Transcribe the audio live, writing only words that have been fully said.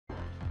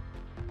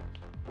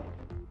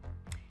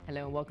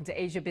Hello and welcome to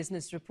Asia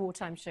Business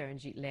Report. I'm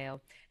Sharanjit Leyl.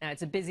 Now,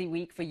 it's a busy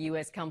week for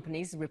US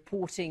companies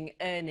reporting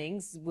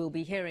earnings. We'll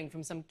be hearing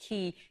from some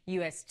key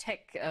US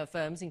tech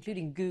firms,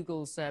 including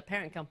Google's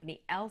parent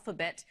company,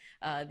 Alphabet.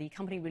 The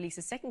company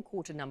releases second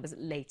quarter numbers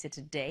later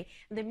today.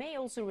 And they may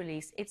also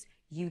release its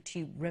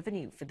YouTube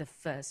revenue for the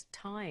first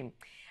time.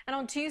 And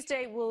on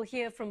Tuesday, we'll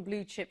hear from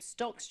blue chip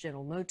stocks,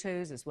 General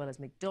Motors, as well as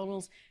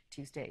McDonald's.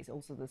 Tuesday is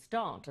also the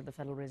start of the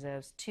Federal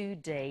Reserve's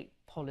two-day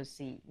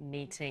policy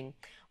meeting.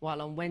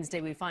 While on Wednesday,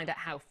 we find out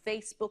how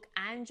Facebook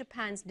and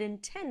Japan's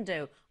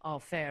Nintendo are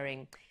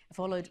faring,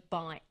 followed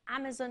by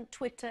Amazon,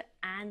 Twitter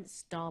and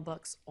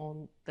Starbucks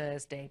on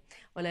Thursday.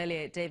 Well,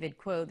 earlier, David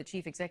Kuo, the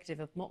chief executive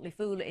of Motley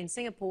Fool in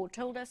Singapore,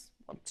 told us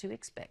what to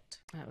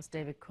expect. That was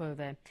David Kuo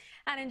there.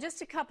 And in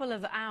just a couple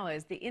of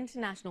hours, the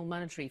International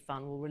Monetary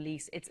Fund will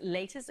release its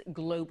latest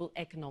global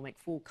economic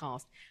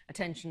forecast.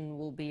 Attention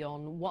will be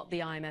on what the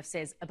IMF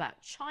says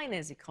about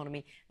China's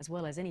economy, as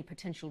well as any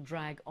potential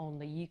drag on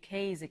the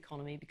UK's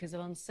economy because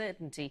of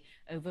uncertainty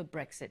over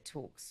Brexit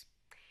talks.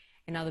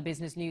 In other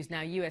business news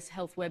now, US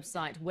health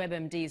website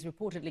WebMD is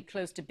reportedly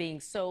close to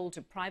being sold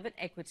to private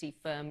equity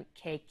firm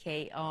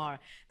KKR.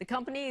 The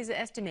company is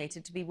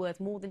estimated to be worth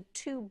more than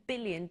 $2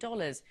 billion.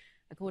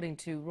 According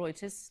to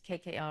Reuters,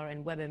 KKR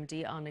and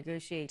WebMD are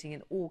negotiating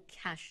an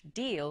all-cash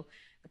deal.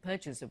 The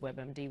purchase of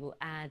WebMD will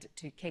add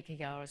to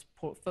KKR's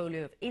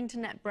portfolio of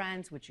internet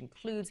brands, which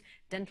includes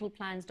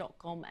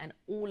dentalplans.com and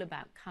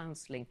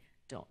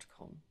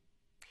allaboutcounselling.com.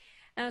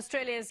 Now,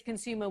 Australia's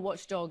consumer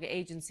watchdog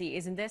agency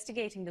is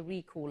investigating the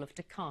recall of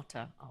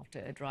Takata after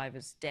a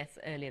driver's death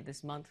earlier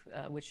this month,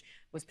 which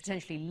was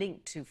potentially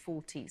linked to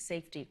faulty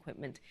safety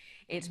equipment.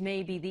 It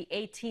may be the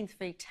 18th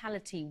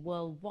fatality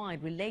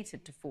worldwide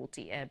related to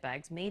faulty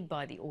airbags made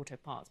by the auto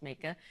parts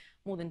maker.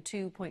 More than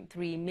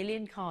 2.3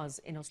 million cars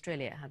in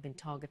Australia have been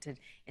targeted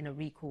in a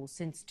recall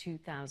since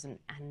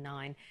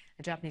 2009.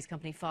 A Japanese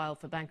company filed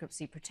for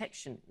bankruptcy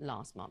protection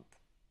last month.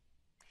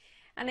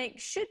 And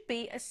it should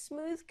be a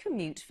smooth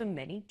commute for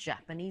many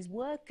Japanese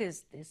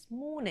workers this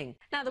morning.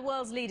 Now, the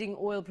world's leading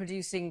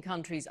oil-producing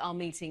countries are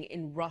meeting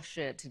in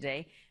Russia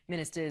today.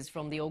 Ministers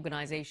from the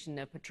Organization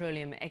of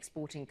Petroleum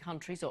Exporting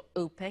Countries, or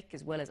OPEC,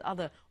 as well as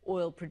other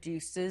oil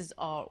producers,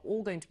 are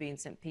all going to be in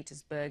St.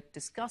 Petersburg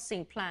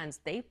discussing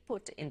plans they've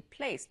put in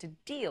place to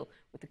deal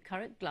with the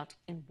current glut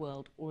in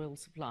world oil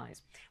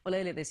supplies. Well,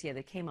 earlier this year,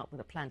 they came up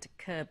with a plan to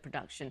curb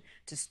production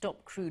to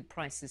stop crude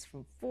prices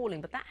from falling,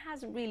 but that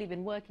hasn't really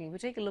been working. If we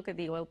take a look at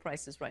the oil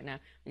prices right now,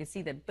 you can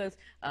see that both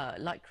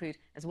light crude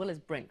as well as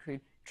Brent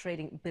crude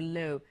trading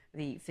below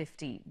the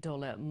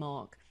 $50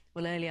 mark.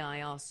 Well, earlier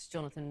I asked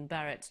Jonathan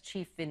Barrett,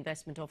 Chief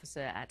Investment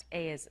Officer at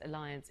AS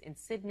Alliance in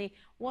Sydney,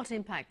 what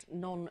impact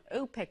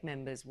non-OPEC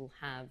members will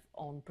have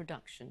on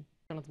production.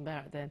 Jonathan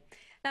Barrett there.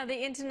 Now,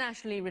 the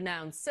internationally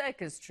renowned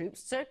circus troupe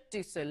Cirque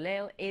du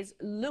Soleil is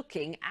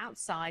looking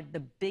outside the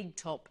big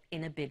top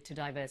in a bid to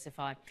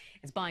diversify.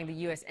 It's buying the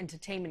US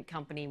entertainment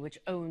company which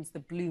owns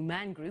the Blue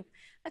Man Group.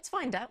 Let's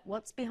find out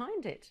what's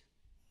behind it.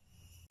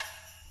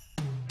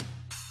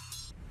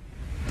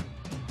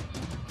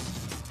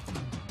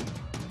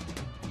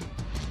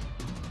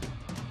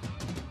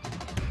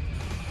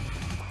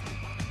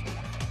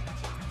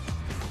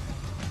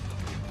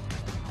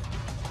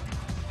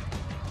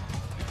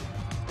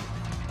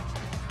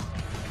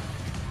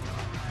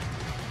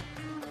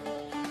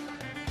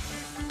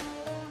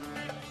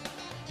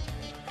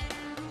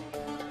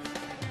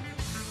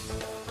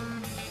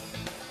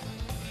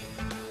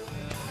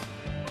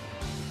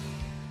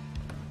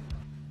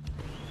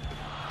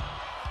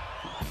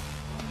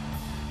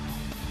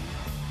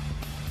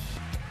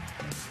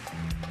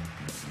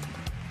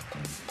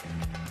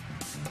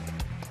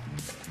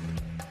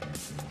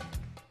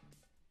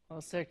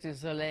 Well, Cirque du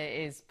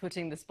Soleil is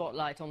putting the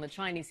spotlight on the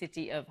Chinese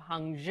city of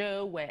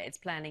Hangzhou, where it's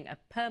planning a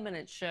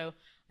permanent show.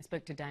 I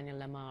spoke to Daniel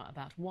Lamar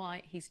about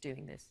why he's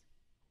doing this.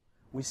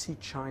 We see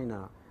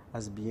China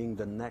as being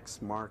the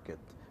next market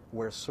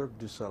where Cirque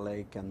du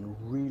Soleil can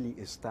really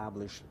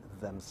establish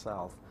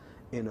themselves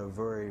in a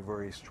very,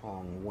 very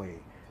strong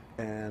way.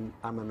 And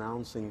I'm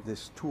announcing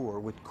this tour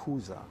with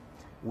Kuza,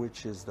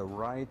 which is the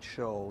right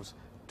shows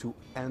to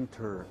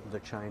enter the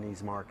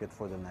Chinese market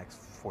for the next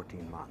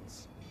 14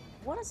 months.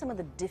 What are some of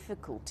the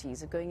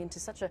difficulties of going into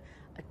such a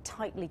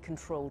tightly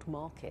controlled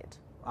market?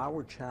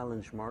 Our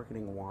challenge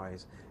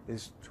marketing-wise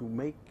is to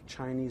make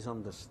Chinese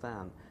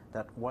understand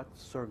that what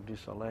Cirque du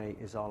Soleil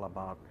is all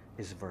about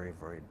is very,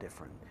 very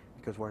different.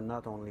 Because we're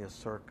not only a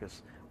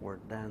circus, we're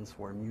dance,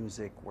 we're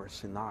music, we're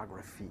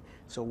scenography.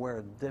 So we're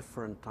a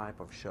different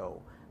type of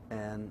show.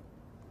 And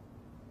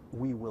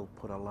we will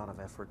put a lot of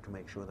effort to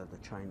make sure that the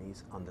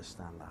Chinese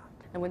understand that.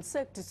 And when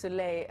Cirque du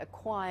Soleil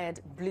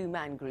acquired Blue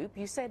Man Group,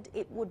 you said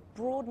it would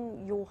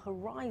broaden your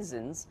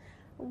horizons.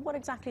 What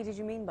exactly did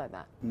you mean by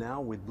that?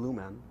 Now with Blue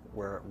Man,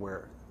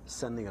 we're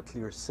sending a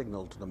clear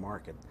signal to the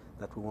market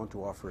that we want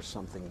to offer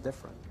something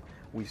different.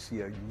 We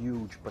see a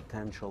huge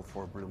potential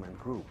for Blue Man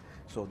Group.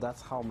 So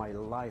that's how my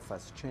life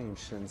has changed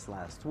since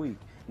last week.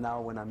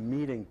 Now when I'm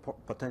meeting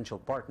potential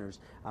partners,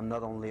 I'm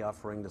not only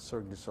offering the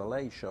Cirque du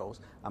Soleil shows,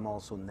 I'm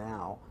also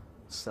now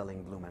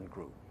selling Blue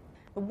Group.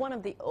 One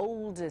of the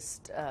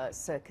oldest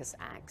circus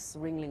acts,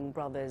 Ringling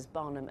Brothers,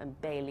 Barnum and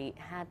Bailey,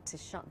 had to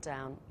shut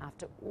down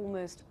after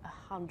almost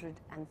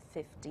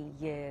 150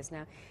 years.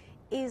 Now,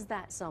 is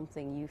that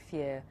something you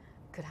fear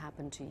could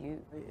happen to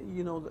you?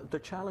 You know, the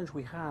challenge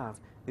we have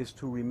is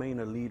to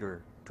remain a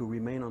leader, to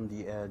remain on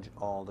the edge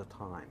all the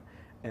time.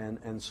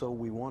 And so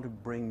we want to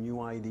bring new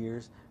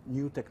ideas.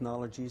 New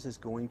technologies is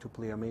going to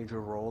play a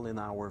major role in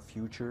our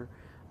future.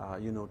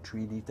 You know,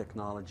 3D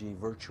technology,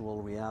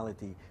 virtual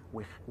reality.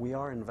 We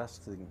are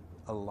investing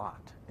a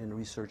lot in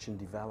research and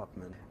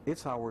development.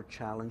 It's our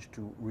challenge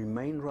to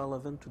remain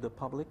relevant to the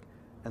public,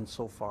 and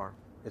so far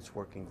it's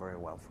working very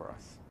well for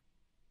us.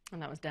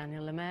 And that was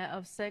Daniel Lemaire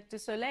of Cirque du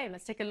Soleil.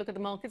 Let's take a look at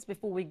the markets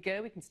before we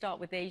go. We can start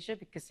with Asia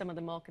because some of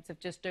the markets have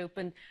just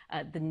opened.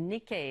 The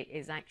Nikkei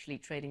is actually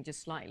trading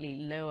just slightly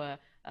lower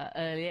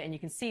earlier, and you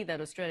can see that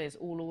Australia's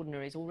All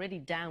Ordinary is already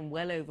down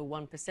well over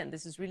 1%.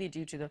 This is really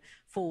due to the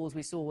falls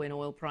we saw in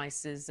oil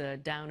prices,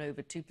 down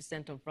over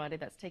 2% on Friday.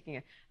 That's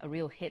taking a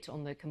real hit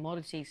on the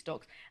commodity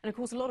stocks. And, of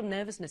course, a lot of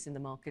nervousness in the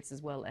markets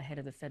as well ahead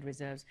of the Fed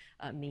Reserve's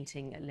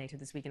meeting later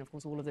this week. And, of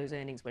course, all of those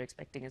earnings we're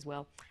expecting as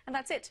well. And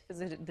that's it for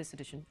this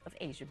edition of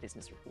Asia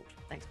Business Report.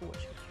 Thanks for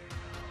watching.